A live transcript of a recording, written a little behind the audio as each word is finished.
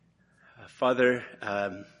Father,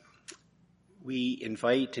 we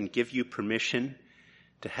invite and give you permission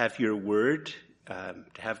to have your word,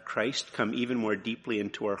 to have Christ come even more deeply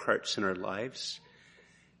into our hearts and our lives,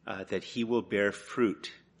 that he will bear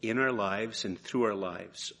fruit in our lives and through our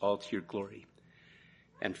lives, all to your glory.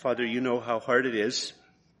 And Father, you know how hard it is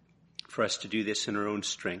for us to do this in our own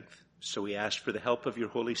strength. So we ask for the help of your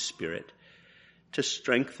Holy Spirit to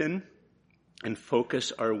strengthen and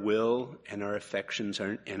focus our will and our affections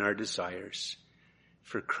and our desires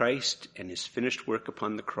for Christ and his finished work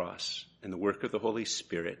upon the cross and the work of the Holy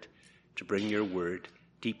Spirit to bring your word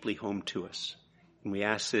deeply home to us. And we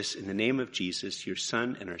ask this in the name of Jesus, your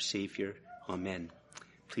Son and our Savior. Amen.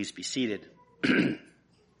 Please be seated.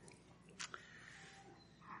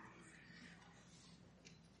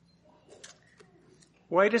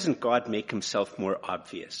 Why doesn't God make himself more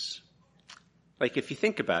obvious? Like, if you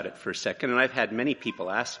think about it for a second, and I've had many people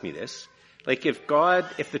ask me this, like, if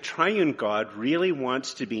the triune God really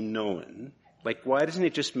wants to be known, like, why doesn't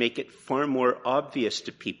it just make it far more obvious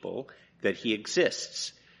to people that he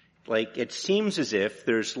exists? Like, it seems as if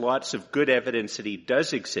there's lots of good evidence that he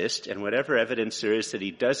does exist, and whatever evidence there is that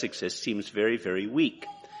he does exist seems very, very weak.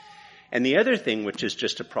 And the other thing, which is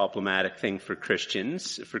just a problematic thing for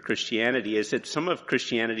Christianity, is that some of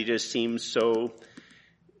Christianity just seems so,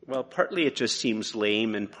 well, partly it just seems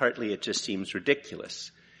lame and partly it just seems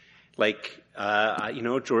ridiculous. Like,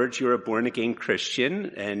 George, you're a born-again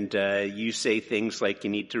Christian, and you say things like you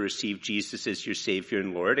need to receive Jesus as your Savior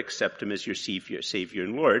and Lord, accept him as your Savior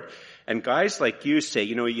and Lord. And guys like you say,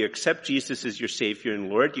 you accept Jesus as your Savior and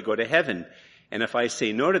Lord, you go to heaven. And if I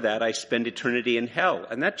say no to that, I spend eternity in hell.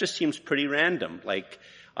 And that just seems pretty random. Like,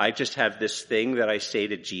 I just have this thing that I say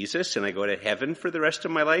to Jesus, and I go to heaven for the rest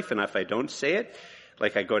of my life, and if I don't say it,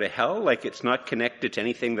 like, I go to hell, like it's not connected to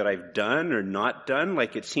anything that I've done or not done.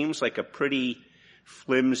 Like, it seems like a pretty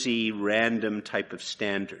flimsy, random type of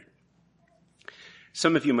standard.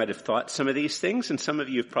 Some of you might have thought some of these things, and some of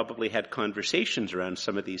you have probably had conversations around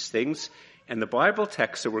some of these things. And the Bible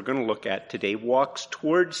text that we're going to look at today walks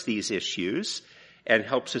towards these issues and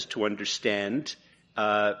helps us to understand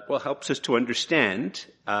why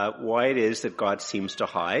it is that God seems to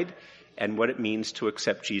hide and what it means to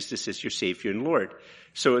accept Jesus as your Savior and Lord.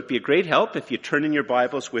 So it'd be a great help if you turn in your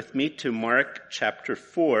Bibles with me to Mark chapter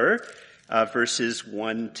 4, verses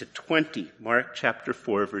 1 to 20. Mark chapter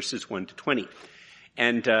 4, verses 1 to 20.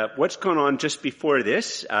 And what's going on just before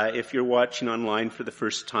this, if you're watching online for the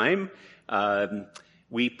first time,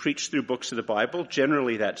 we preach through books of the Bible.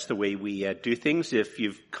 Generally, that's the way we do things. If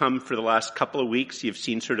you've come for the last couple of weeks, you've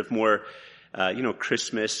seen sort of more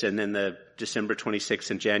Christmas and then the December 26th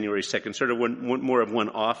and January 2nd, sort of more of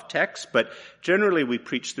one-off text. But generally, we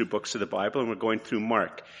preach through books of the Bible, and we're going through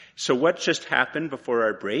Mark. So what just happened before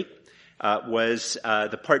our break was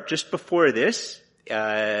the part just before this.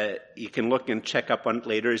 You can look and check up on it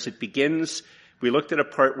later as it begins. We looked at a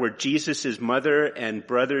part where Jesus' mother and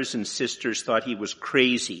brothers and sisters thought he was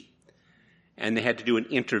crazy, and they had to do an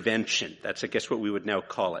intervention. That's, I guess, what we would now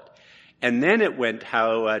call it. And then it went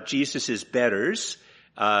how Jesus' betters,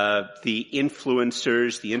 the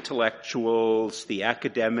influencers, the intellectuals, the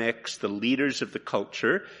academics, the leaders of the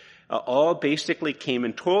culture, all basically came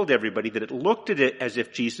and told everybody that it looked at it as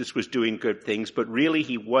if Jesus was doing good things, but really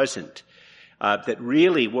he wasn't. That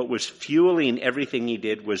really what was fueling everything he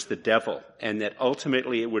did was the devil, and that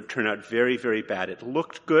ultimately it would turn out very, very bad. It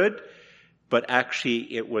looked good, but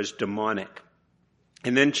actually it was demonic.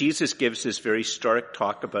 And then Jesus gives this very stark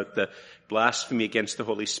talk about the blasphemy against the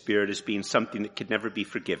Holy Spirit as being something that could never be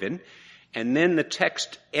forgiven. And then the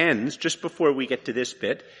text ends just before we get to this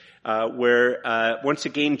bit, where once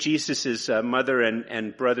again Jesus' mother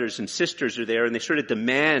and brothers and sisters are there, and they sort of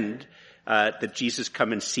demand that Jesus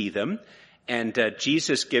come and see them. And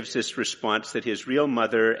Jesus gives this response that his real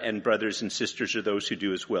mother and brothers and sisters are those who do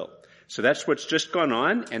his will. So that's what's just gone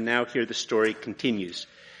on, and now here the story continues.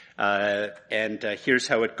 Here's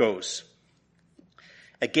how it goes.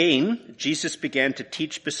 Again, Jesus began to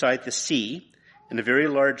teach beside the sea, and a very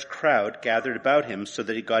large crowd gathered about him, so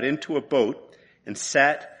that he got into a boat and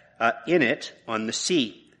sat in it on the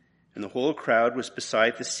sea. And the whole crowd was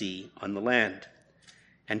beside the sea on the land.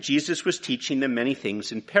 And Jesus was teaching them many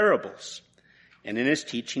things in parables. And in his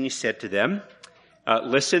teaching he said to them,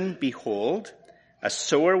 Listen, behold, a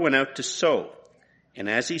sower went out to sow. And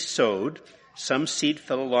as he sowed, some seed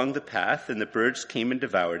fell along the path, and the birds came and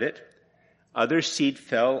devoured it. Other seed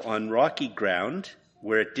fell on rocky ground,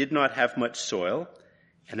 where it did not have much soil,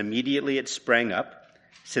 and immediately it sprang up,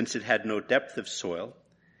 since it had no depth of soil.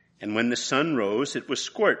 And when the sun rose, it was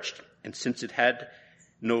scorched, and since it had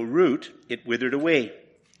no root, it withered away.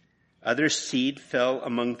 Other seed fell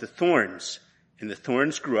among the thorns, and the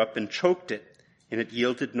thorns grew up and choked it, and it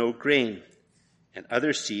yielded no grain. And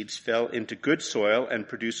other seeds fell into good soil and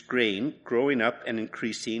produced grain, growing up and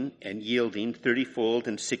increasing and yielding 30-fold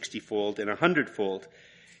and 60-fold and 100-fold.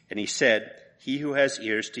 And he said, he who has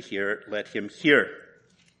ears to hear, let him hear.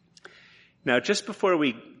 Now, just before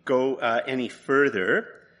we go any further,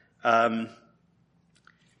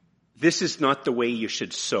 this is not the way you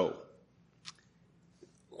should sow.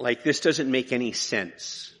 Like, this doesn't make any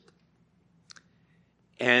sense.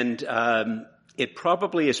 And it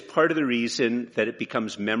probably is part of the reason that it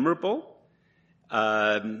becomes memorable,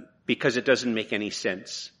 because it doesn't make any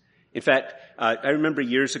sense. In fact, I remember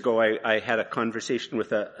years ago I had a conversation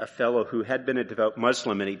with a fellow who had been a devout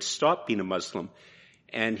Muslim, and he'd stopped being a Muslim.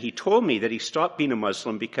 And he told me that he stopped being a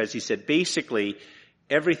Muslim because he said basically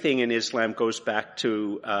everything in Islam goes back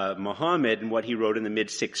to Muhammad and what he wrote in the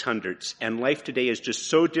mid-600s. And life today is just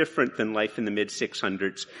so different than life in the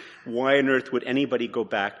mid-600s. Why on earth would anybody go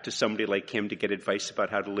back to somebody like him to get advice about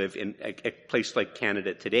how to live in a place like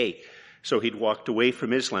Canada today? So he'd walked away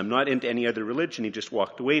from Islam, not into any other religion. He just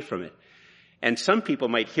walked away from it. And some people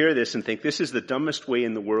might hear this and think this is the dumbest way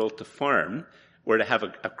in the world to farm or to have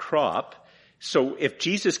a crop. So if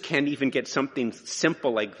Jesus can't even get something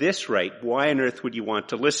simple like this right, why on earth would you want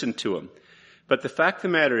to listen to him? But the fact of the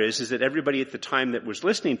matter is that everybody at the time that was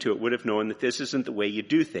listening to it would have known that this isn't the way you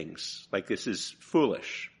do things. Like, this is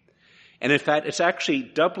foolish. And in fact, it's actually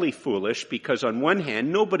doubly foolish because on one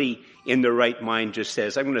hand, nobody in their right mind just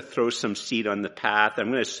says, I'm going to throw some seed on the path.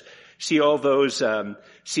 I'm going to see all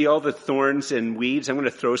the thorns and weeds. I'm going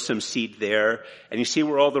to throw some seed there. And you see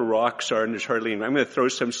where all the rocks are and there's hardly any. I'm going to throw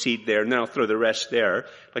some seed there and then I'll throw the rest there.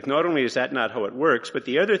 Like, not only is that not how it works, but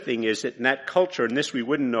the other thing is that in that culture, and this we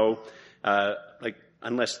wouldn't know,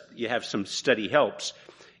 unless you have some study helps,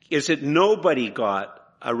 is that nobody got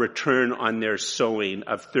a return on their sowing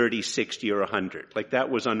of 30, 60, or 100. Like,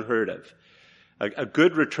 that was unheard of. A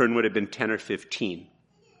good return would have been 10 or 15.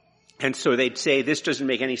 And so they'd say, this doesn't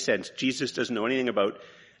make any sense. Jesus doesn't know anything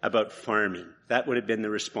about farming. That would have been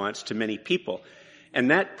the response to many people.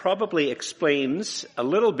 And that probably explains a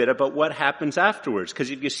little bit about what happens afterwards.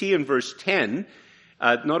 Because if you see in verse 10,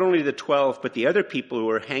 not only the 12, but the other people who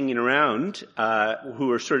are hanging around,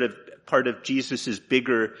 who are sort of part of Jesus's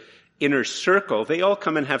bigger inner circle, they all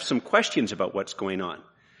come and have some questions about what's going on.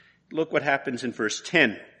 Look what happens in verse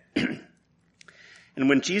 10. And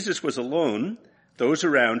when Jesus was alone, those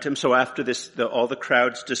around him, so after this, all the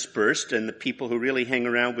crowds dispersed and the people who really hang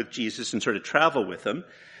around with Jesus and sort of travel with him,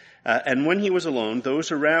 and when he was alone,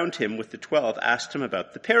 those around him with the 12 asked him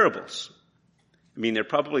about the parables. I mean, they're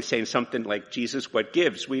probably saying something like, Jesus, what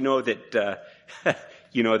gives? We know that,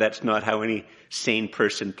 that's not how any sane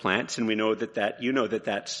person plants, and we know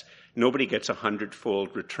that's, nobody gets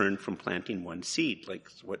 100-fold return from planting one seed. Like,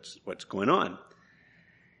 what's going on?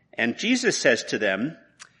 And Jesus says to them,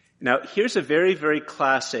 now, here's a very, very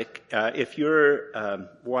classic, if you're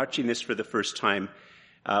watching this for the first time,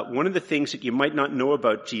 one of the things that you might not know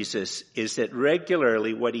about Jesus is that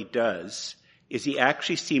regularly what he does is he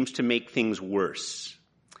actually seems to make things worse.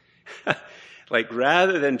 Like,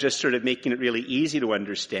 rather than just sort of making it really easy to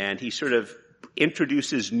understand, he sort of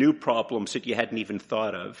introduces new problems that you hadn't even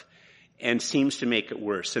thought of and seems to make it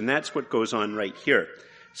worse. And that's what goes on right here.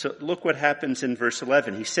 So look what happens in verse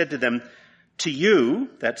 11. He said to them, to you,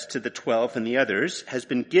 that's to the 12 and the others, has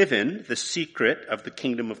been given the secret of the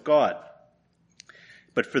kingdom of God.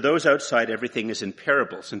 But for those outside, everything is in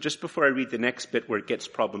parables. And just before I read the next bit where it gets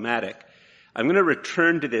problematic, I'm going to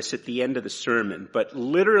return to this at the end of the sermon. But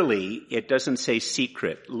literally, it doesn't say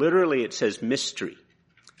secret. Literally, it says mystery.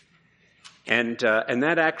 And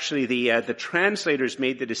that actually, the translators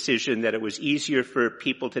made the decision that it was easier for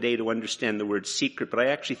people today to understand the word secret, but I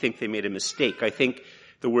actually think they made a mistake. I think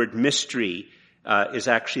the word mystery is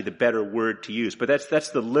actually the better word to use. But that's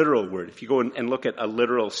the literal word. If you go and look at a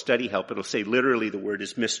literal study help, it'll say literally the word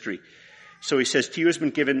is mystery. So he says, to you has been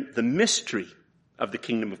given the mystery of the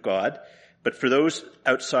kingdom of God, but for those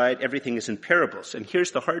outside, everything is in parables. And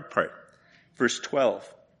here's the hard part. Verse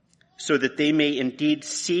 12. So that they may indeed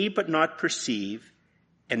see but not perceive,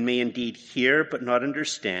 and may indeed hear but not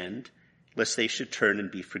understand, lest they should turn and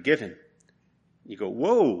be forgiven. You go,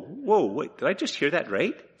 whoa, wait, did I just hear that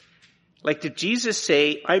right? Like, did Jesus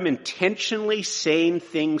say, I'm intentionally saying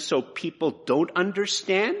things so people don't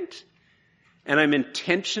understand? And I'm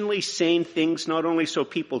intentionally saying things not only so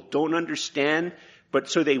people don't understand, but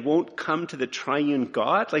so they won't come to the triune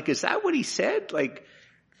God? Like, is that what he said? Like,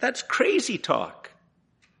 that's crazy talk.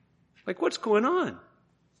 Like, what's going on?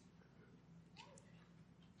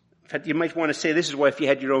 you might want to say, this is why if you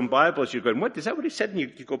had your own Bibles, you're going, what? Is that what he said? And you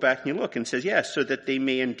go back and you look and it says, yes, so that they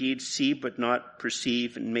may indeed see but not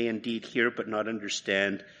perceive, and may indeed hear but not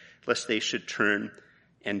understand, lest they should turn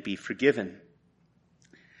and be forgiven.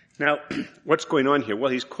 Now, what's going on here?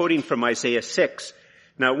 Well, he's quoting from Isaiah 6.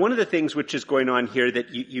 Now, one of the things which is going on here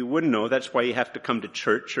that you wouldn't know, that's why you have to come to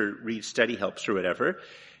church or read study helps or whatever,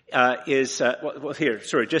 is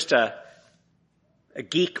just a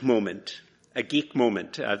geek moment. A geek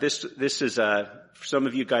moment. This is, for some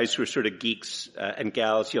of you guys who are sort of geeks and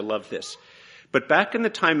gals, you'll love this. But back in the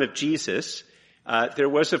time of Jesus, there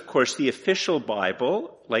was, of course, the official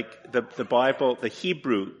Bible, like the Bible, the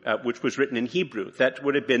Hebrew, which was written in Hebrew. That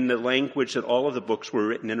would have been the language that all of the books were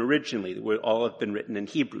written in originally. They would all have been written in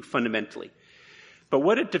Hebrew, fundamentally. But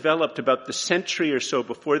what had developed about the century or so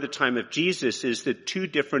before the time of Jesus is that two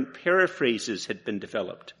different paraphrases had been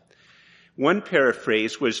developed. One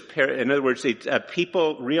paraphrase was, in other words,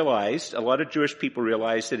 people realized, a lot of Jewish people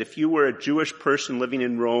realized that if you were a Jewish person living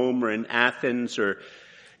in Rome or in Athens or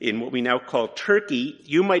in what we now call Turkey,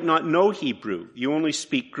 you might not know Hebrew. You only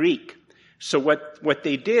speak Greek. So what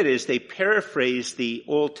they did is they paraphrased the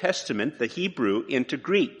Old Testament, the Hebrew, into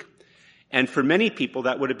Greek. And for many people,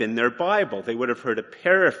 that would have been their Bible. They would have heard a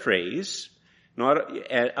paraphrase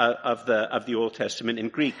of the Old Testament in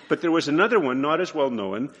Greek. But there was another one, not as well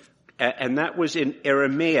known, and that was in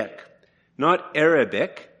Aramaic, not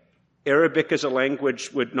Arabic. Arabic as a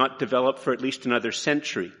language would not develop for at least another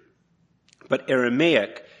century. But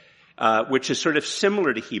Aramaic, which is sort of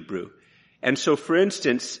similar to Hebrew. And so, for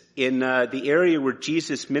instance, in the area where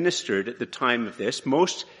Jesus ministered at the time of this,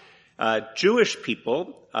 most Jewish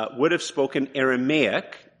people would have spoken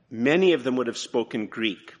Aramaic. Many of them would have spoken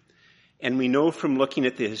Greek. And we know from looking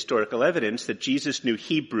at the historical evidence that Jesus knew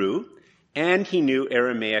Hebrew, and he knew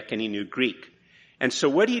Aramaic, and he knew Greek. And so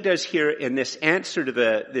what he does here in this answer to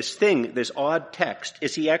this odd text,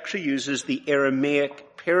 is he actually uses the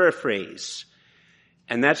Aramaic paraphrase.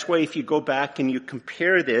 And that's why if you go back and you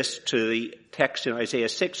compare this to the text in Isaiah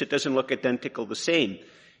 6, it doesn't look identical the same.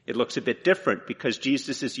 It looks a bit different because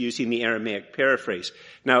Jesus is using the Aramaic paraphrase.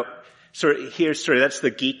 Now, that's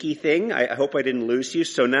the geeky thing. I hope I didn't lose you.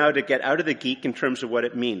 So now to get out of the geek in terms of what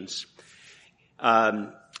it means.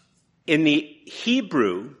 In the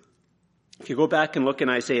Hebrew, if you go back and look in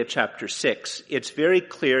Isaiah chapter 6, it's very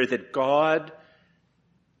clear that God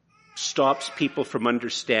stops people from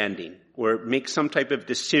understanding or makes some type of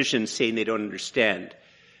decision saying they don't understand.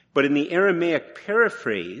 But in the Aramaic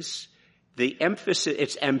paraphrase, the emphasis,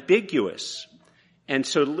 it's ambiguous. And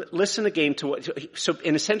so listen again to so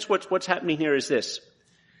in a sense what's happening here is this.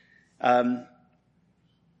 There's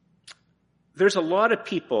a lot of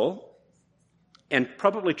people, and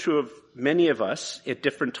probably true of many of us at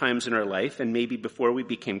different times in our life, and maybe before we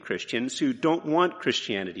became Christians, who don't want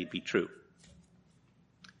Christianity to be true.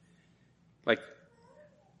 Like,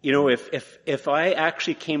 you know, if I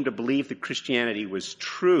actually came to believe that Christianity was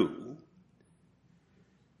true,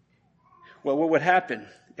 well, what would happen?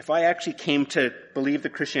 If I actually came to believe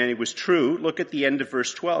that Christianity was true, look at the end of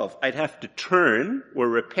verse 12. I'd have to turn or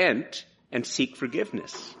repent and seek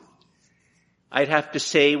forgiveness. I'd have to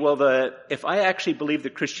say, well, if I actually believe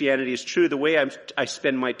that Christianity is true, the way I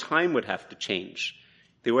spend my time would have to change.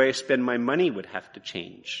 The way I spend my money would have to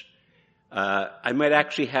change. I might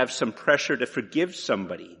actually have some pressure to forgive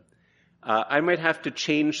somebody. I might have to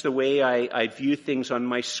change the way I view things on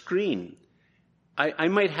my screen. I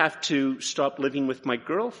might have to stop living with my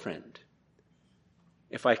girlfriend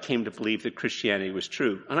if I came to believe that Christianity was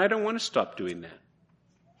true. And I don't want to stop doing that.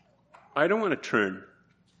 I don't want to turn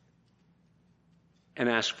and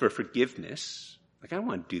ask for forgiveness. Like, I don't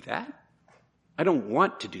want to do that. I don't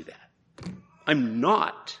want to do that. I'm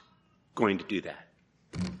not going to do that.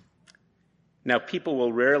 Now, people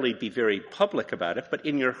will rarely be very public about it, but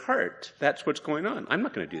in your heart, that's what's going on. I'm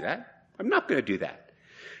not going to do that. I'm not going to do that.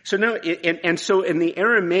 So now, so in the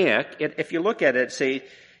Aramaic, if you look at it, say,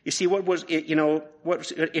 you see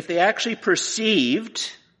if they actually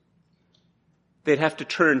perceived, they'd have to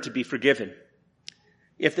turn to be forgiven.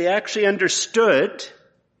 If they actually understood,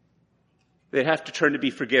 they'd have to turn to be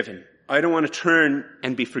forgiven. I don't want to turn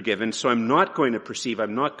and be forgiven, so I'm not going to perceive,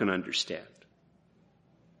 I'm not going to understand.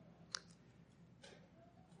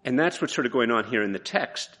 And that's what's sort of going on here in the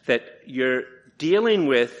text, that you're dealing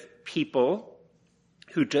with people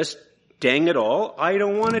who just, dang it all, I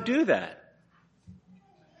don't want to do that.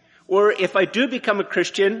 Or if I do become a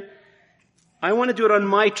Christian, I want to do it on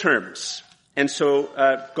my terms. And so,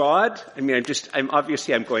 God, I'm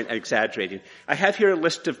exaggerating. I have here a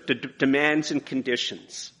list of demands and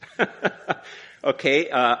conditions. Okay,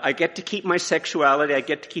 I get to keep my sexuality, I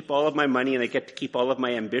get to keep all of my money, and I get to keep all of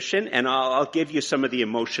my ambition, and I'll give you some of the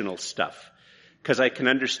emotional stuff. Because I can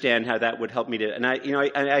understand how that would help me to, and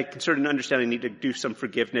I can sort of understand I need to do some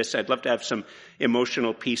forgiveness. I'd love to have some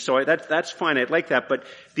emotional peace. So that's fine. I'd like that. But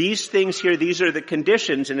these things here, these are the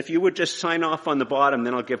conditions. And if you would just sign off on the bottom,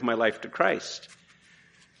 then I'll give my life to Christ.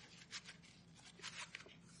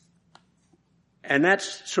 And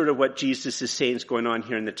that's sort of what Jesus is saying is going on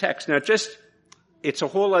here in the text. Now it's a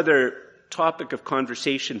whole other topic of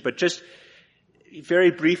conversation, but just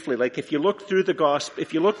very briefly, like if you look through the gospel,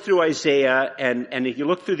 if you look through Isaiah and if you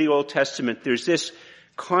look through the Old Testament, there's this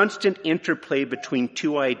constant interplay between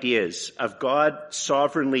two ideas of God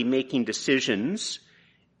sovereignly making decisions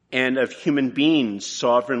and of human beings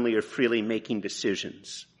sovereignly or freely making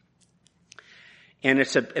decisions. And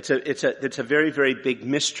it's a very, very big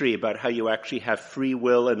mystery about how you actually have free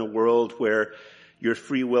will in a world where your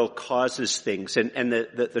free will causes things. And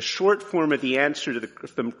the short form of the answer to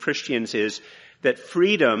from Christians is that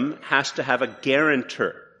freedom has to have a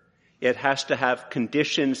guarantor. It has to have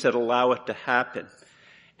conditions that allow it to happen.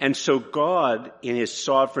 And so God, in his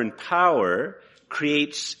sovereign power,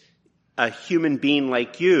 creates a human being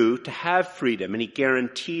like you to have freedom, and he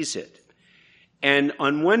guarantees it. And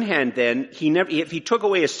on one hand then, if he took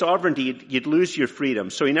away his sovereignty, you'd lose your freedom.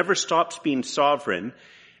 So he never stops being sovereign,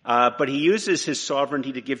 but he uses his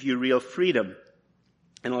sovereignty to give you real freedom.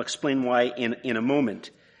 And I'll explain why in a moment.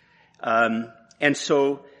 And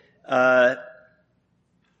so, well,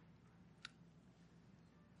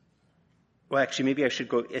 actually, maybe I should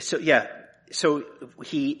go. So, yeah. So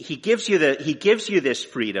he gives you this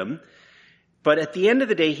freedom, but at the end of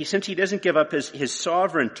the day, since he doesn't give up his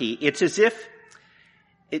sovereignty, it's as if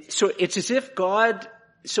God.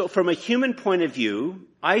 So from a human point of view,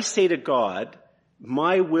 I say to God,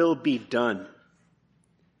 "My will be done."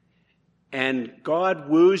 And God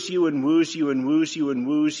woos you and woos you and woos you and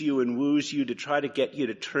woos you and woos you to try to get you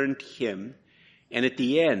to turn to him. And at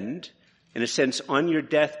the end, in a sense, on your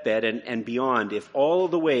deathbed and beyond, if all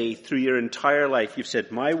the way through your entire life you've said,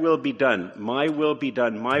 "My will be done, my will be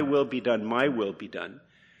done, my will be done, my will be done,"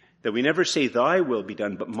 that we never say "thy will be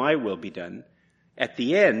done," but "my will be done," at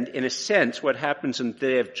the end, in a sense, what happens in the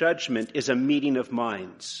day of judgment is a meeting of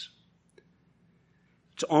minds.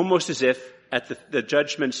 It's almost as if at the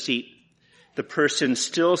judgment seat, the person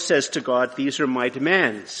still says to God, "These are my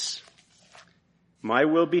demands. My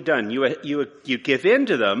will be done." You give in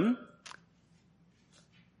to them,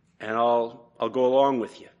 and I'll go along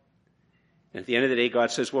with you. And at the end of the day,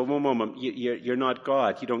 God says, "Well, one moment, you're not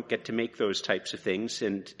God. You don't get to make those types of things,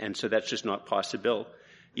 and so that's just not possible.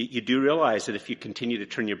 You do realize that if you continue to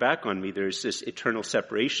turn your back on me, there's this eternal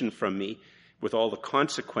separation from me with all the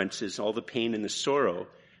consequences, all the pain and the sorrow."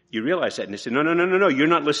 You realize that. And they say, no, you're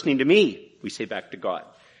not listening to me. We say back to God,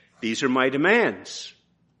 "These are my demands."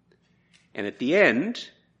 And at the end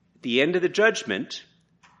of the judgment,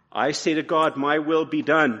 I say to God, "My will be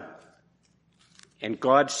done." And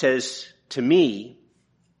God says to me,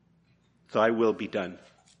 "Thy will be done,"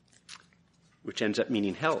 which ends up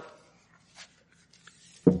meaning hell.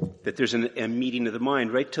 That there's a meeting of the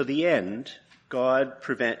mind right till the end. God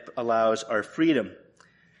allows our freedom.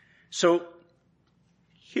 So,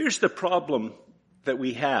 here's the problem that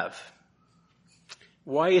we have.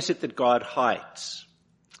 Why is it that God hides?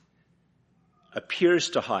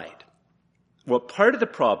 Appears to hide? Well, part of the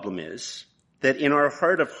problem is that in our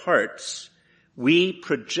heart of hearts, we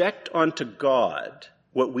project onto God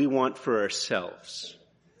what we want for ourselves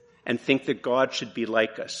and think that God should be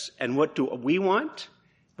like us. And what do we want?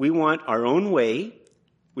 We want our own way.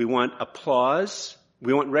 We want applause.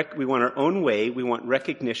 We want our own way. We want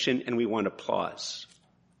recognition, and we want applause.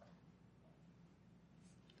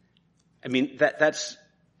 I mean, that's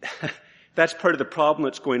part of the problem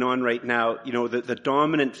that's going on right now. You know, the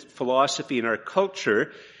dominant philosophy in our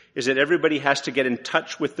culture is that everybody has to get in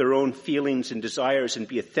touch with their own feelings and desires and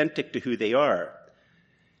be authentic to who they are.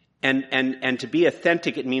 And to be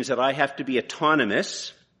authentic, it means that I have to be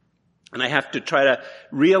autonomous, and I have to try to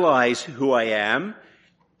realize who I am.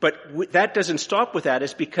 But that doesn't stop with that,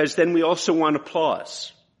 is because then we also want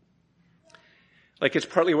applause. Like, it's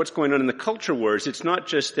partly what's going on in the culture wars. It's not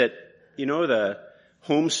just that, you know, the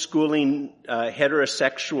homeschooling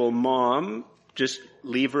heterosexual mom, just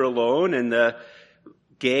leave her alone, and the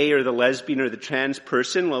gay or the lesbian or the trans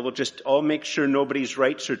person, well, we'll just all make sure nobody's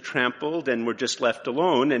rights are trampled and we're just left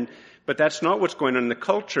alone. But that's not what's going on in the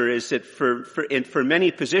culture, is that for many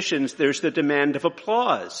positions, there's the demand of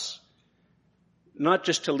applause. Not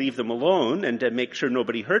just to leave them alone and to make sure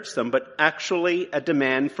nobody hurts them, but actually a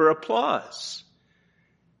demand for applause.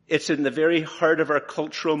 It's in the very heart of our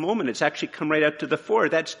cultural moment. It's actually come right out to the fore.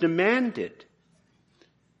 That's demanded.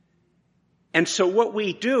 And so what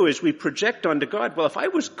we do is we project onto God, well, if I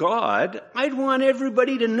was God, I'd want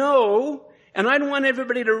everybody to know, and I'd want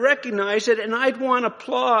everybody to recognize it, and I'd want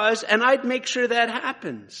applause, and I'd make sure that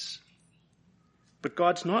happens. But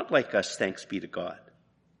God's not like us, thanks be to God.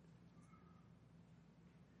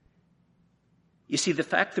 You see, the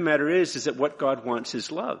fact of the matter is that what God wants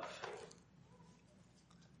is love.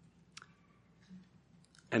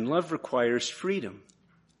 And love requires freedom.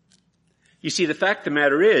 You see, the fact of the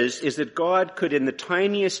matter is that God could, in the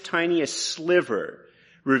tiniest sliver,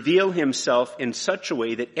 reveal himself in such a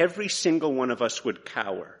way that every single one of us would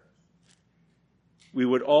cower. We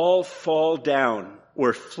would all fall down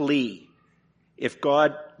or flee if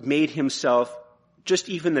God made himself, just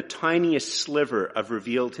even the tiniest sliver of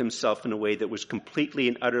revealed himself in a way that was completely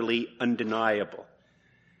and utterly undeniable.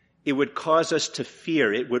 It would cause us to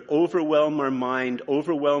fear. It would overwhelm our mind,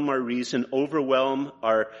 overwhelm our reason, overwhelm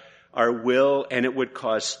our will, and it would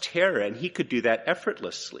cause terror. And he could do that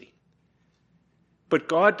effortlessly. But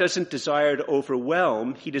God doesn't desire to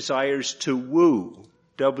overwhelm. He desires to woo.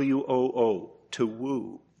 W-O-O. To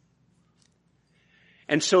woo.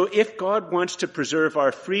 And so if God wants to preserve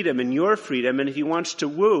our freedom and your freedom, and if he wants to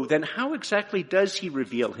woo, then how exactly does he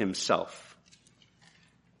reveal himself?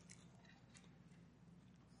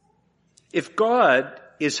 If God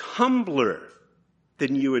is humbler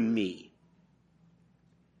than you and me,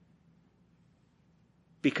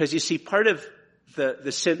 because you see, part of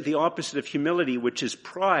the opposite of humility, which is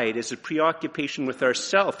pride, is a preoccupation with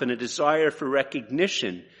ourself and a desire for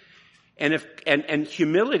recognition. And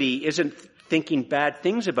humility isn't thinking bad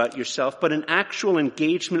things about yourself, but an actual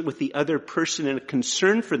engagement with the other person and a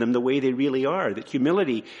concern for them the way they really are.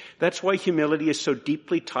 That's why humility is so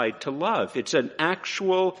deeply tied to love. It's an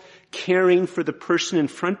actual caring for the person in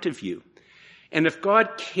front of you. And if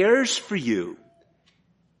God cares for you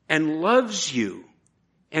and loves you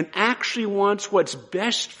and actually wants what's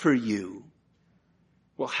best for you,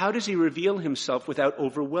 well, how does he reveal himself without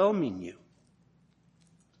overwhelming you?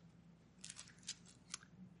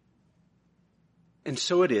 And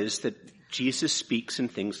so it is that Jesus speaks in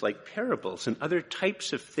things like parables and other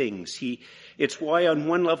types of things. It's why on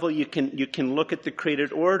one level you can look at the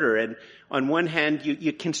created order, and on one hand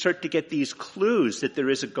you can start to get these clues that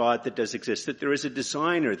there is a God that does exist, that there is a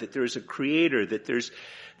designer, that there is a creator,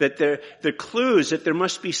 the clues that there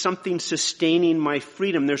must be something sustaining my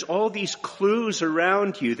freedom. There's all these clues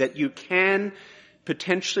around you that you can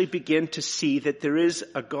potentially begin to see that there is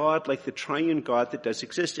a God like the triune God that does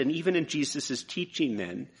exist. And even in Jesus' teaching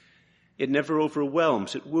then, it never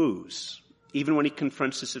overwhelms, it woos. Even when he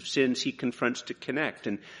confronts us of sins, he confronts to connect.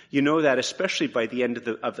 And you know that especially by the end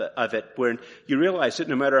of it, where you realize that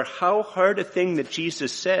no matter how hard a thing that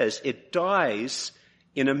Jesus says, it dies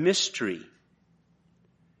in a mystery.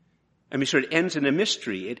 It ends in a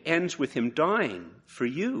mystery. It ends with him dying for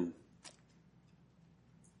you.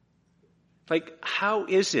 Like, how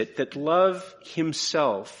is it that love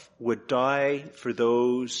himself would die for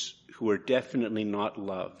those who are definitely not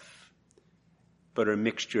love, but are a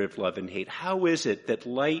mixture of love and hate? How is it that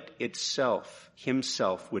light itself,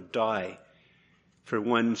 himself, would die for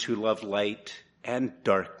ones who love light and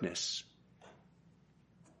darkness?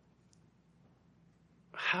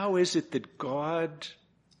 How is it that God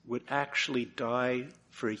would actually die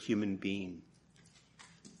for a human being?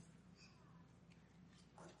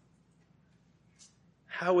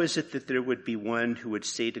 How is it that there would be one who would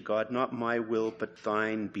say to God, not my will, but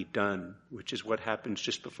thine be done, which is what happens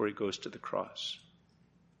just before he goes to the cross?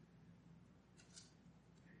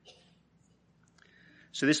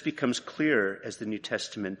 So this becomes clear as the New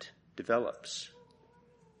Testament develops.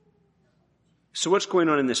 So what's going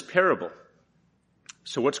on in this parable?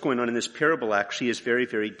 So what's going on in this parable actually is very,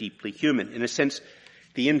 very deeply human. In a sense,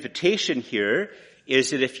 the invitation here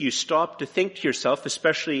is that if you stop to think to yourself,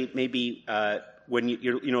 especially maybe when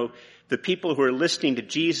the people who are listening to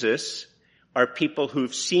Jesus are people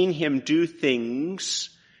who've seen him do things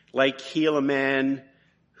like heal a man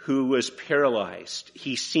who was paralyzed.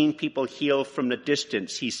 He's seen people heal from the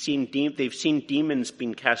distance. They've seen demons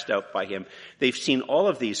being cast out by him. They've seen all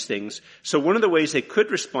of these things. So one of the ways they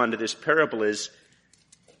could respond to this parable is,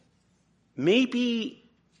 maybe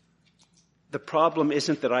the problem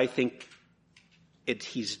isn't that I think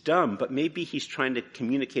he's dumb, but maybe he's trying to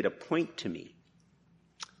communicate a point to me.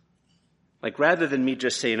 Like, rather than me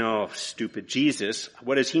just saying, oh, stupid Jesus,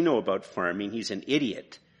 what does he know about farming? He's an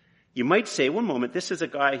idiot. You might say, one moment, this is a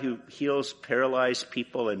guy who heals paralyzed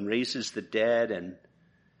people and raises the dead and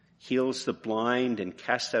heals the blind and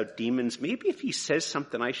casts out demons. Maybe if he says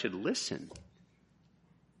something, I should listen.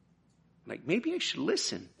 Like, maybe I should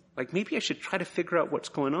listen. Like, maybe I should try to figure out what's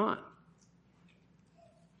going on.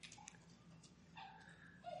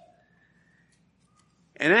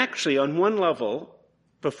 And actually, on one level,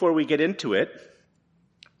 before we get into it,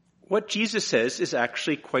 what Jesus says is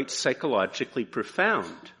actually quite psychologically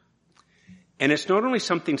profound. And it's not only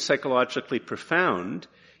something psychologically profound,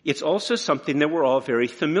 it's also something that we're all very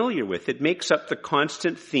familiar with. It makes up the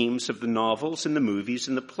constant themes of the novels and the movies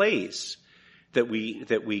and the plays that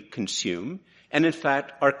we consume, and in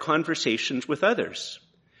fact, our conversations with others.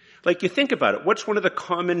 Like, you think about it, what's one of the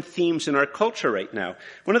common themes in our culture right now?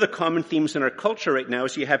 One of the common themes in our culture right now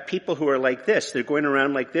is you have people who are like this. They're going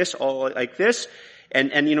around like this, all like this, and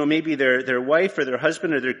maybe their wife or their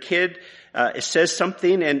husband or their kid says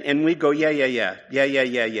something, and we go, yeah,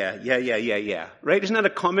 right? Isn't that a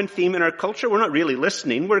common theme in our culture? We're not really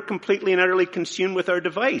listening. We're completely and utterly consumed with our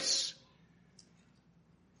device.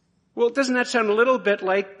 Well, doesn't that sound a little bit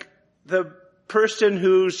like the person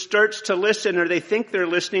who starts to listen, or they think they're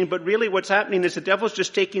listening, but really what's happening is the devil's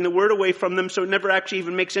just taking the word away from them, so it never actually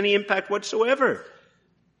even makes any impact whatsoever.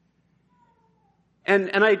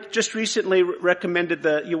 And I just recently recommended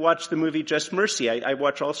you watch the movie Just Mercy. I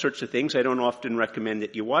watch all sorts of things. I don't often recommend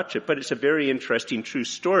that you watch it, but it's a very interesting true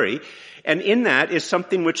story. And in that is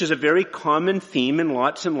something which is a very common theme in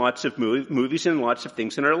lots and lots of movies and lots of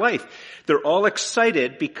things in our life. They're all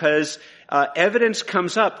excited because evidence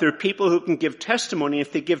comes up. There are people who can give testimony.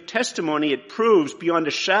 If they give testimony, it proves beyond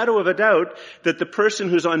a shadow of a doubt that the person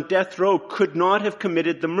who's on death row could not have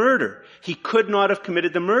committed the murder. He could not have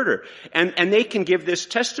committed the murder. And they can give this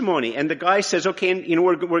testimony. And the guy says, okay,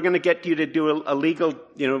 we're going to get you to do a legal,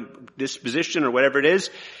 disposition or whatever it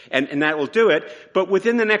is, and that will do it. But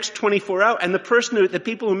within the next 24 hours, and the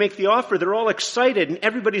people who make the offer, they're all excited, and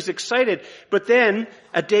everybody's excited. But then,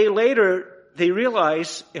 a day later, they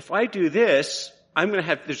realize, if I do this,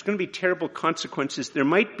 there's going to be terrible consequences. There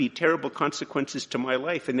might be terrible consequences to my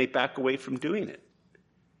life, and they back away from doing it.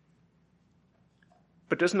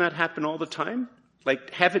 But doesn't that happen all the time?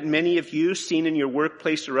 Like, haven't many of you seen in your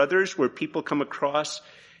workplace or others where people come across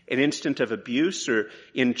an instant of abuse or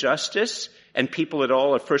injustice, and people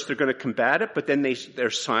at first they're going to combat it, but then they're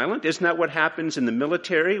silent? Isn't that what happens in the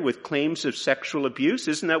military with claims of sexual abuse?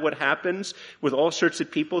 Isn't that what happens with all sorts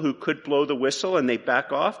of people who could blow the whistle and they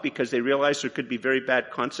back off because they realize there could be very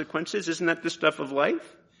bad consequences? Isn't that the stuff of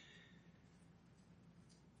life?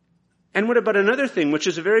 And what about another thing, which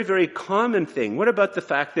is a very, very common thing? What about the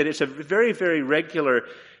fact that it's a very, very regular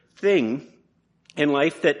thing in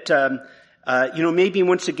life that, maybe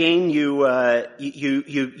once again you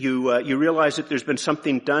realize that there's been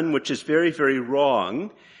something done which is very, very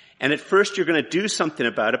wrong, and at first you're going to do something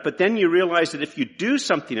about it, but then you realize that if you do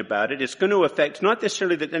something about it, it's going to affect, not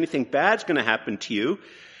necessarily that anything bad's going to happen to you,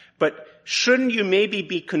 but shouldn't you maybe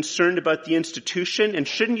be concerned about the institution, and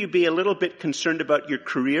shouldn't you be a little bit concerned about your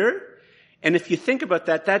career? And if you think about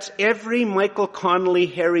that, that's every Michael Connelly,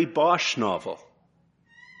 Harry Bosch novel.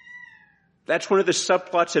 That's one of the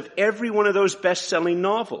subplots of every one of those best-selling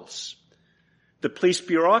novels. The police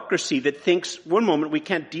bureaucracy that thinks, one moment, we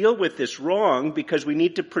can't deal with this wrong because we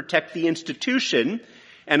need to protect the institution,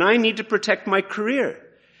 and I need to protect my career.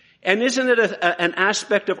 And isn't it an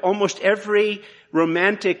aspect of almost every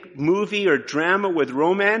romantic movie or drama with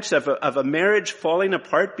romance of a marriage falling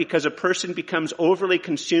apart because a person becomes overly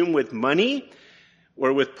consumed with money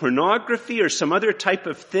or with pornography or some other type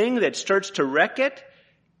of thing that starts to wreck it?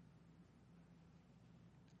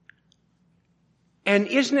 And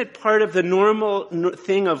isn't it part of the normal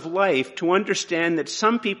thing of life to understand that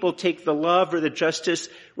some people take the love or the justice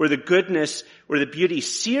or the goodness or the beauty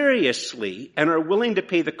seriously and are willing to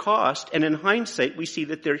pay the cost, and in hindsight we see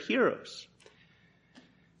that they're heroes?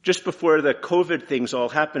 Just before the COVID things all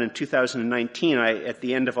happened in 2019, at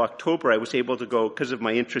the end of October, I was able to go, because of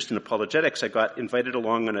my interest in apologetics, I got invited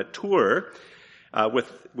along on a tour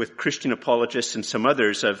with Christian apologists and some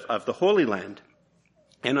others of the Holy Land.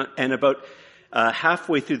 And about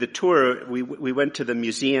halfway through the tour, we went to the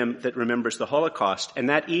museum that remembers the Holocaust. And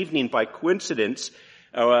that evening, by coincidence,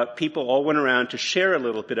 people all went around to share a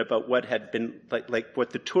little bit about what had been like what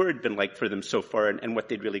the tour had been like for them so far and what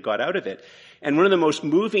they'd really got out of it. And one of the most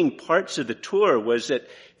moving parts of the tour was that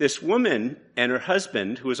this woman and her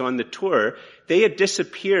husband, who was on the tour, they had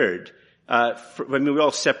disappeared. We were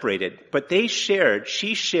all separated, but she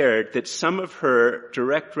shared that some of her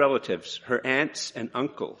direct relatives, her aunts and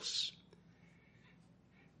uncles,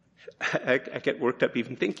 I get worked up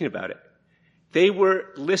even thinking about it. They were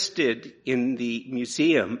listed in the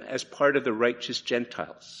museum as part of the righteous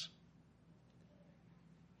Gentiles.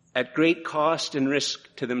 At great cost and risk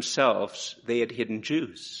to themselves, they had hidden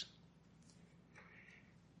Jews.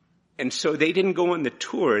 And so they didn't go on the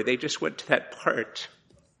tour. They just went to that part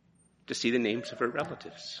to see the names of her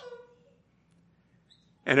relatives.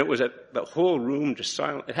 And it was the whole room just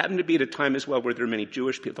silent. It happened to be at a time as well where there were many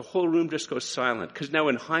Jewish people. The whole room just goes silent. Because now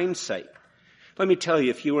in hindsight, let me tell you,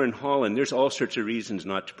 if you were in Holland, there's all sorts of reasons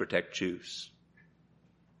not to protect Jews.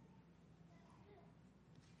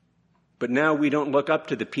 But now we don't look up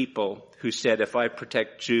to the people who said, if I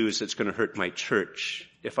protect Jews, it's going to hurt my church.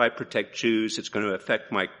 If I protect Jews, it's going to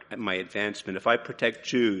affect my advancement. If I protect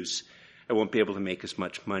Jews, I won't be able to make as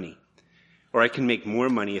much money. Or I can make more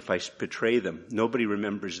money if I betray them. Nobody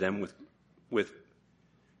remembers them with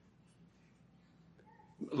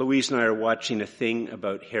Louise and I are watching a thing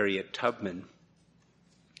about Harriet Tubman.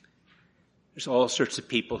 There's all sorts of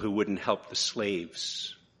people who wouldn't help the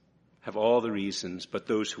slaves, have all the reasons, but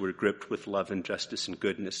those who were gripped with love and justice and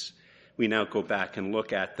goodness, we now go back and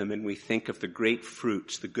look at them and we think of the great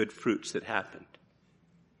fruits, the good fruits that happened.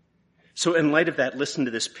 So in light of that, listen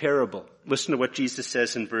to this parable. Listen to what Jesus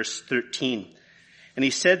says in verse 13. And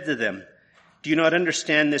he said to them, do you not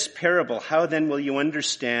understand this parable? How then will you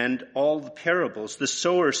understand all the parables? The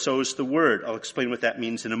sower sows the word. I'll explain what that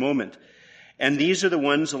means in a moment. And these are the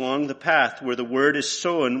ones along the path where the word is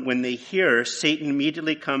sown. When they hear, Satan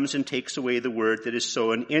immediately comes and takes away the word that is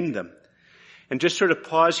sown in them. And just sort of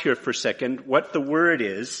pause here for a second. What the word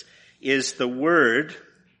is the word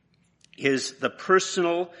is the person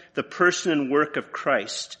and work of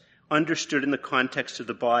Christ understood in the context of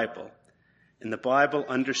the Bible. And the Bible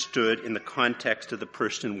understood in the context of the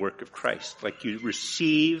person and work of Christ. Like you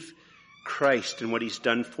receive Christ and what he's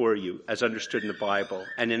done for you as understood in the Bible.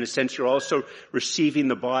 And in a sense, you're also receiving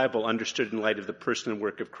the Bible understood in light of the person and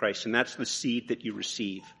work of Christ. And that's the seed that you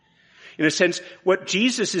receive. In a sense, what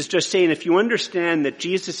Jesus is just saying, if you understand that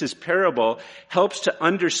Jesus' parable helps to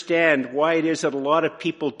understand why it is that a lot of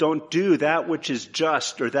people don't do that which is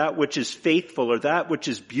just, or that which is faithful, or that which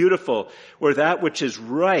is beautiful, or that which is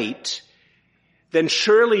right, then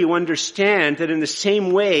surely you understand that in the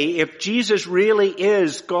same way, if Jesus really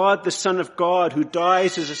is God, the Son of God, who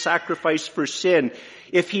dies as a sacrifice for sin,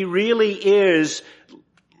 if he really is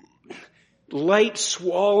light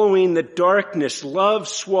swallowing the darkness, love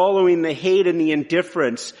swallowing the hate and the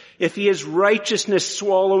indifference, if he is righteousness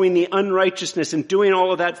swallowing the unrighteousness and doing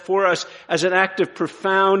all of that for us as an act of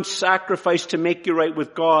profound sacrifice to make you right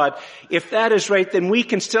with God, if that is right, then we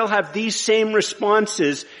can still have these same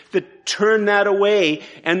responses that turn that away.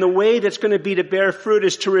 And the way that's going to be to bear fruit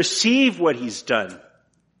is to receive what he's done.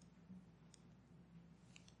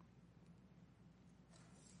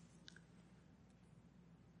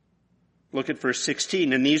 Look at verse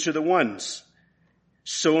 16. And these are the ones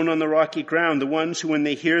sown on the rocky ground, the ones who when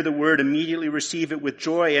they hear the word immediately receive it with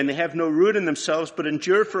joy, and they have no root in themselves, but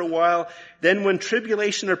endure for a while. Then when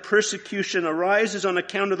tribulation or persecution arises on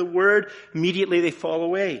account of the word, immediately they fall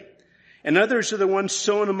away. And others are the ones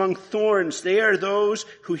sown among thorns. They are those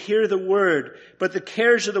who hear the word, but the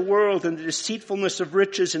cares of the world and the deceitfulness of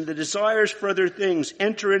riches and the desires for other things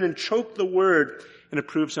enter in and choke the word, and it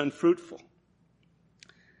proves unfruitful.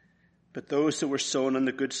 But those that were sown on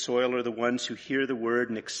the good soil are the ones who hear the word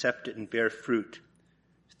and accept it and bear fruit,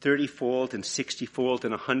 30-fold and 60-fold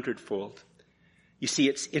and 100-fold. You see,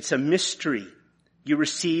 it's a mystery. You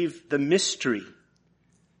receive the mystery.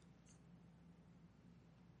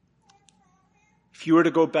 If you were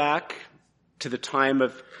to go back to the time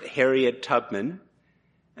of Harriet Tubman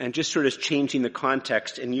and just sort of changing the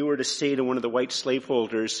context, and you were to say to one of the white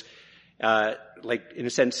slaveholders, in a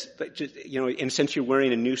sense, you're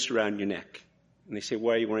wearing a noose around your neck. And they say,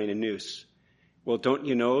 why are you wearing a noose? Well, don't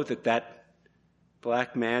you know that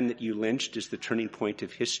black man that you lynched is the turning point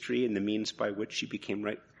of history and the means by which you became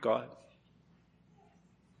right with God?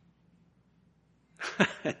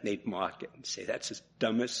 And they'd mock it and say, that's the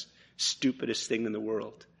dumbest, stupidest thing in the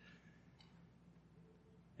world.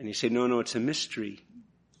 And you say, no, it's a mystery.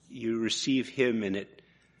 You receive him and it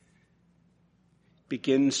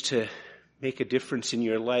begins to make a difference in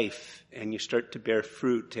your life, and you start to bear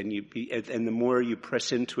fruit, and the more you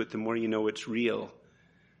press into it, the more you know it's real,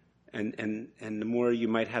 and the more you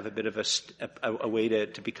might have a bit of a way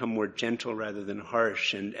to become more gentle rather than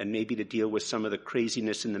harsh, and maybe to deal with some of the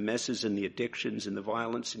craziness and the messes and the addictions and the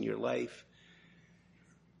violence in your life.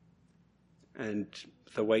 And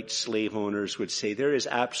the white slave owners would say, there is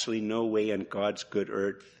absolutely no way on God's good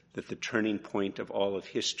earth that the turning point of all of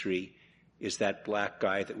history is that black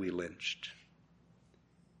guy that we lynched.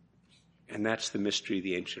 And that's the mystery of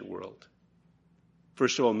the ancient world.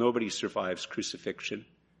 First of all, nobody survives crucifixion.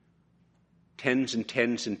 Tens and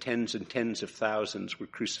tens and tens and tens of thousands were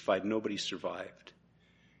crucified. Nobody survived.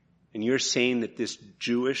 And you're saying that this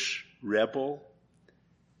Jewish rebel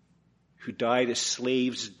who died a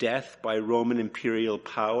slave's death by Roman imperial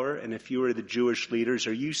power. And if you are the Jewish leaders,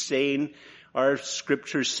 are you saying our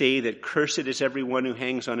scriptures say that cursed is everyone who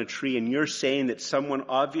hangs on a tree, and you're saying that someone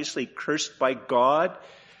obviously cursed by God,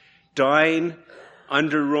 dying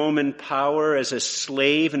under Roman power as a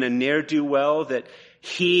slave and a ne'er-do-well, that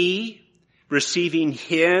he, receiving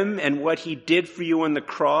him and what he did for you on the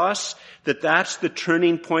cross, that's the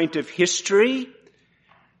turning point of history?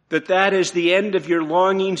 That is the end of your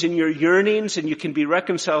longings and your yearnings and you can be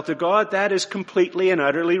reconciled to God? That is completely and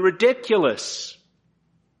utterly ridiculous.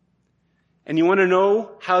 And you want to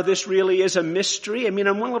know how this really is a mystery? I mean,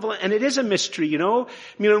 on one level, and it is a mystery, you know.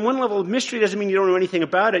 I mean, on one level, mystery doesn't mean you don't know anything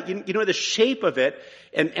about it. You know the shape of it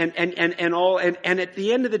and at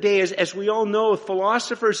the end of the day, as we all know,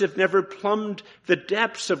 philosophers have never plumbed the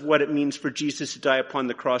depths of what it means for Jesus to die upon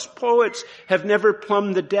the cross. Poets have never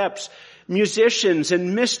plumbed the depths. Musicians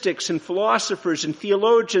and mystics and philosophers and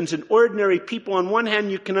theologians and ordinary people, on one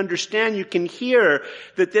hand, you can understand, you can hear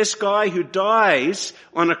that this guy who dies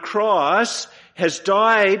on a cross has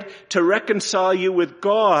died to reconcile you with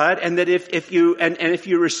God, and that if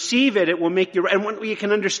you receive it, it will make you, and you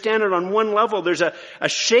can understand it on one level. There's a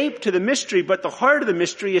shape to the mystery, but the heart of the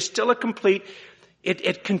mystery is still a complete.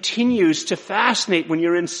 It continues to fascinate when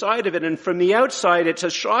you're inside of it, and from the outside, it's a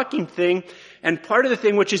shocking thing. And part of the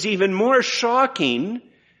thing which is even more shocking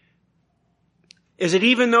is that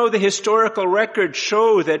even though the historical records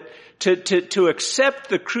show that to accept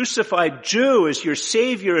the crucified Jew as your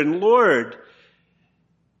Savior and Lord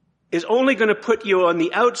is only going to put you on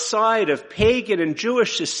the outside of pagan and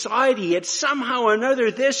Jewish society, yet somehow or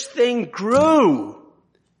another this thing grew.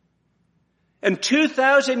 And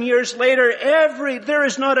 2,000 years later, there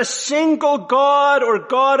is not a single god or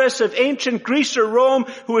goddess of ancient Greece or Rome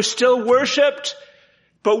who is still worshipped.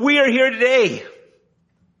 But we are here today,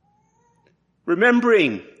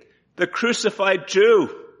 remembering the crucified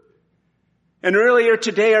Jew. And earlier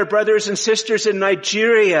today, our brothers and sisters in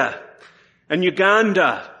Nigeria and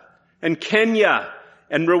Uganda and Kenya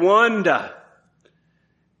and Rwanda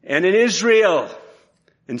and in Israel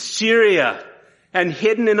and Syria and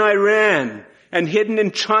hidden in Iran and hidden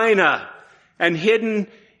in China, and hidden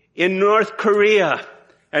in North Korea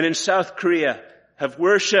and in South Korea, have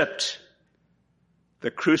worshipped the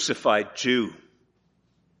crucified Jew.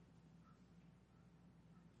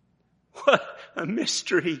 What a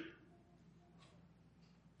mystery.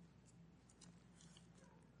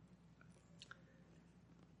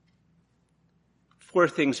 Four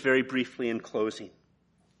things very briefly in closing.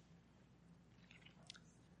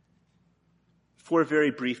 Four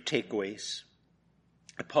very brief takeaways.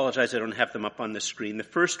 I apologize I don't have them up on the screen. The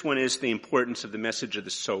first one is the importance of the message of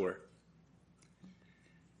the sower.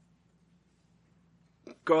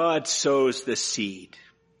 God sows the seed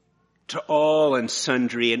to all and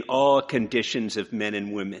sundry and all conditions of men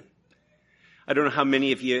and women. I don't know how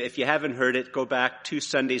many of you, if you haven't heard it, go back 2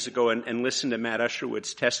 Sundays ago and listen to Matt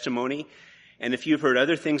Usherwood's testimony. And if you've heard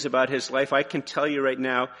other things about his life, I can tell you right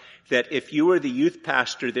now that if you were the youth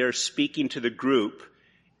pastor there speaking to the group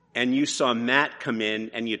and you saw Matt come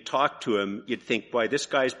in and you talked to him, you'd think, boy, this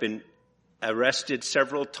guy's been arrested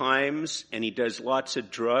several times and he does lots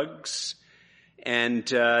of drugs.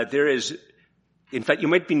 And in fact, you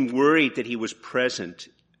might be worried that he was present.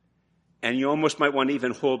 And you almost might want to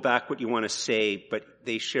even hold back what you want to say, but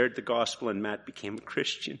they shared the gospel and Matt became a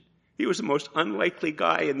Christian. He was the most unlikely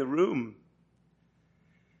guy in the room.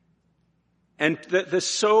 And the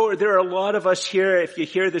sower, there are a lot of us here, if you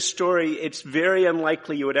hear the story, it's very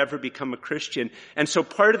unlikely you would ever become a Christian. And so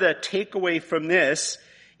part of the takeaway from this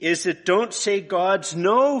is that don't say God's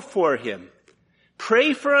no for him.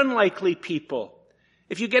 Pray for unlikely people.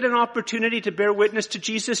 If you get an opportunity to bear witness to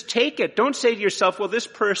Jesus, take it. Don't say to yourself, well, this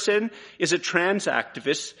person is a trans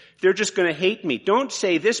activist. They're just going to hate me. Don't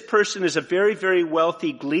say this person is a very, very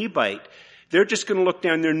wealthy Glebite. They're just going to look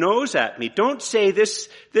down their nose at me. Don't say this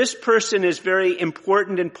person is very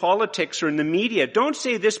important in politics or in the media. Don't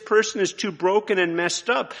say this person is too broken and messed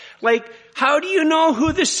up. Like, how do you know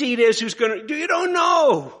who the seed is who's going to, you don't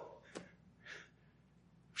know.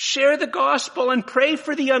 Share the gospel and pray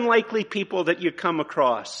for the unlikely people that you come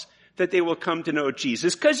across, that they will come to know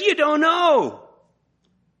Jesus, because you don't know.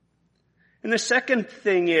 And the second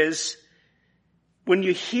thing is, when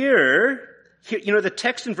you hear, the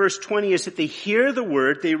text in verse 20 is that they hear the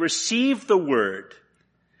word, they receive the word.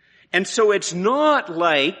 And so it's not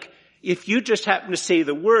like if you just happen to say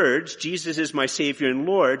the words, Jesus is my Savior and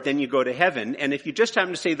Lord, then you go to heaven. And if you just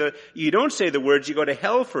happen to say you don't say the words, you go to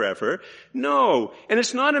hell forever. No. And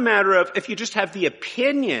it's not a matter of if you just have the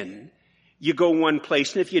opinion, you go one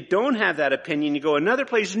place. And if you don't have that opinion, you go another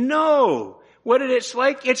place. No. What it's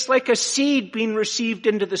like? It's like a seed being received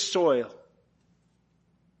into the soil.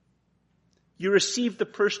 You receive the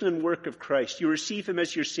person and work of Christ. You receive him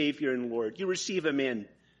as your Savior and Lord. You receive him in.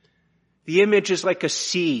 The image is like a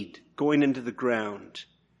seed going into the ground.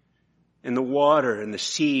 And the water and the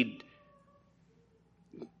seed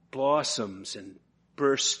blossoms and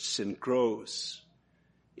bursts and grows.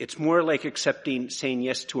 It's more like saying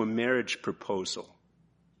yes to a marriage proposal.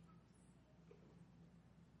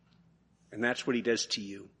 And that's what he does to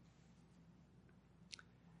you.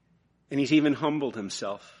 And he's even humbled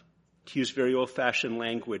himself. To use very old-fashioned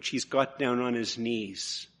language, he's got down on his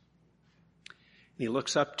knees. And he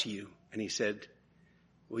looks up to you and he said,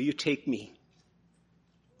 will you take me?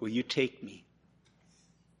 Will you take me?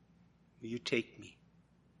 Will you take me?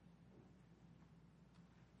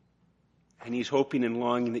 And he's hoping and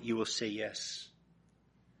longing that you will say yes.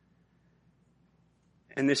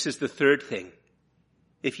 And this is the third thing.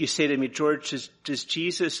 If you say to me, George, does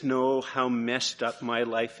Jesus know how messed up my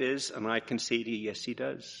life is? And I can say to you, yes, he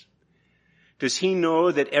does. Does he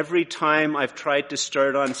know that every time I've tried to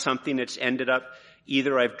start on something, it's ended up,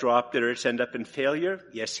 either I've dropped it or it's ended up in failure?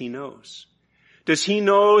 Yes, he knows. Does he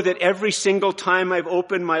know that every single time I've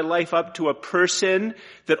opened my life up to a person,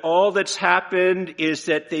 that all that's happened is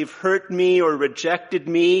that they've hurt me or rejected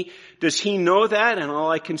me? Does he know that? And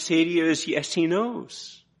all I can say to you is, yes, he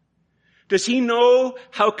knows. Does he know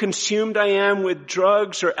how consumed I am with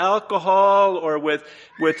drugs or alcohol or with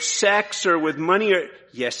sex or with money?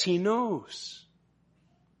 Yes, he knows.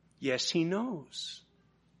 Yes, he knows.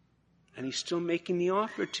 And he's still making the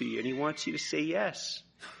offer to you, and he wants you to say yes.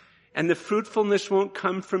 And the fruitfulness won't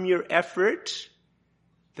come from your effort.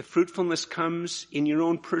 The fruitfulness comes in your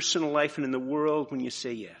own personal life and in the world when you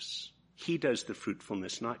say yes. He does the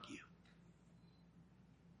fruitfulness, not you.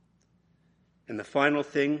 And the final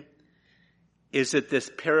thing is that this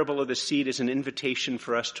parable of the seed is an invitation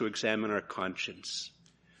for us to examine our conscience.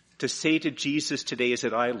 To say to Jesus today, is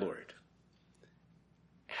it I, Lord?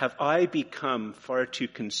 Have I become far too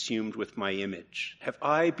consumed with my image? Have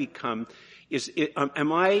I become,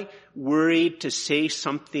 am I worried to say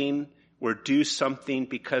something or do something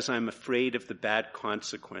because I'm afraid of the bad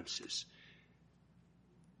consequences?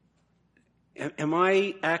 Am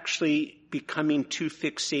I actually becoming too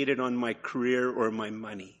fixated on my career or my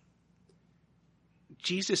money?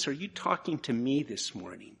 Jesus, are you talking to me this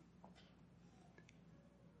morning?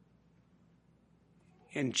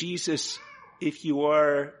 And Jesus, if you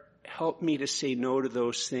are, help me to say no to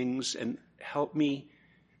those things and help me,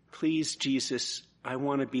 please, Jesus, I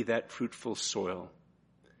want to be that fruitful soil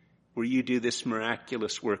where you do this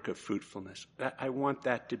miraculous work of fruitfulness. I want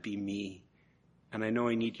that to be me. And I know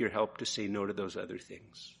I need your help to say no to those other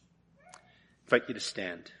things. I invite you to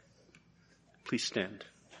stand. Please stand.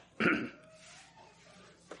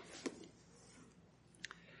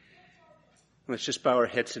 Let's just bow our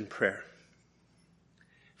heads in prayer.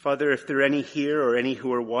 Father, if there are any here or any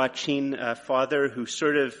who are watching, Father, who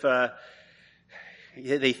sort of,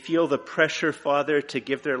 they feel the pressure, Father, to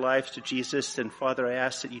give their lives to Jesus, then Father, I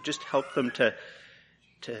ask that you just help them to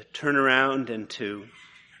turn around and to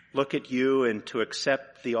look at you and to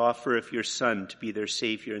accept the offer of your Son to be their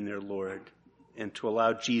Savior and their Lord, and to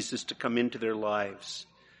allow Jesus to come into their lives.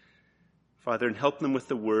 Father, and help them with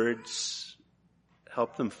the words.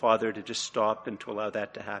 Help them, Father, to just stop and to allow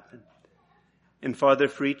that to happen. And Father,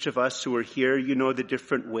 for each of us who are here, you know the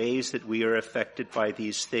different ways that we are affected by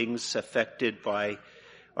these things, affected by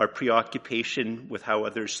our preoccupation with how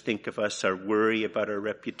others think of us, our worry about our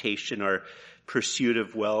reputation, our pursuit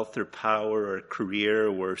of wealth or power or career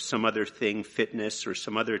or some other thing, fitness or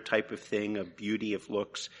some other type of thing, of beauty, of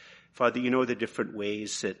looks. Father, you know the different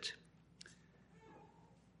ways that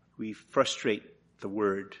we frustrate the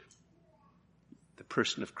word, the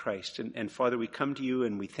person of Christ. And Father, we come to you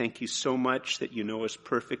and we thank you so much that you know us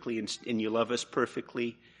perfectly and you love us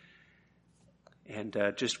perfectly. And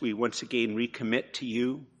we once again recommit to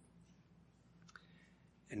you.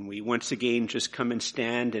 And we once again just come and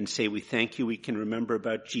stand and say we thank you. We can remember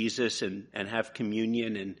about Jesus and have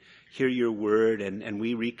communion and hear your word. And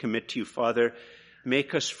we recommit to you, Father,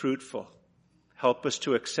 make us fruitful. Help us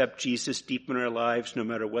to accept Jesus deep in our lives no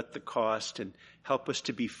matter what the cost, and help us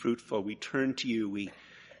to be fruitful. We turn to you. We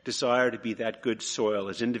desire to be that good soil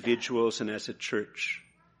as individuals and as a church,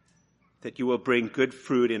 that you will bring good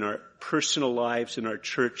fruit in our personal lives, in our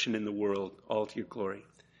church, and in the world, all to your glory.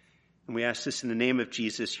 And we ask this in the name of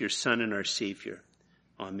Jesus, your Son and our Savior.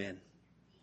 Amen.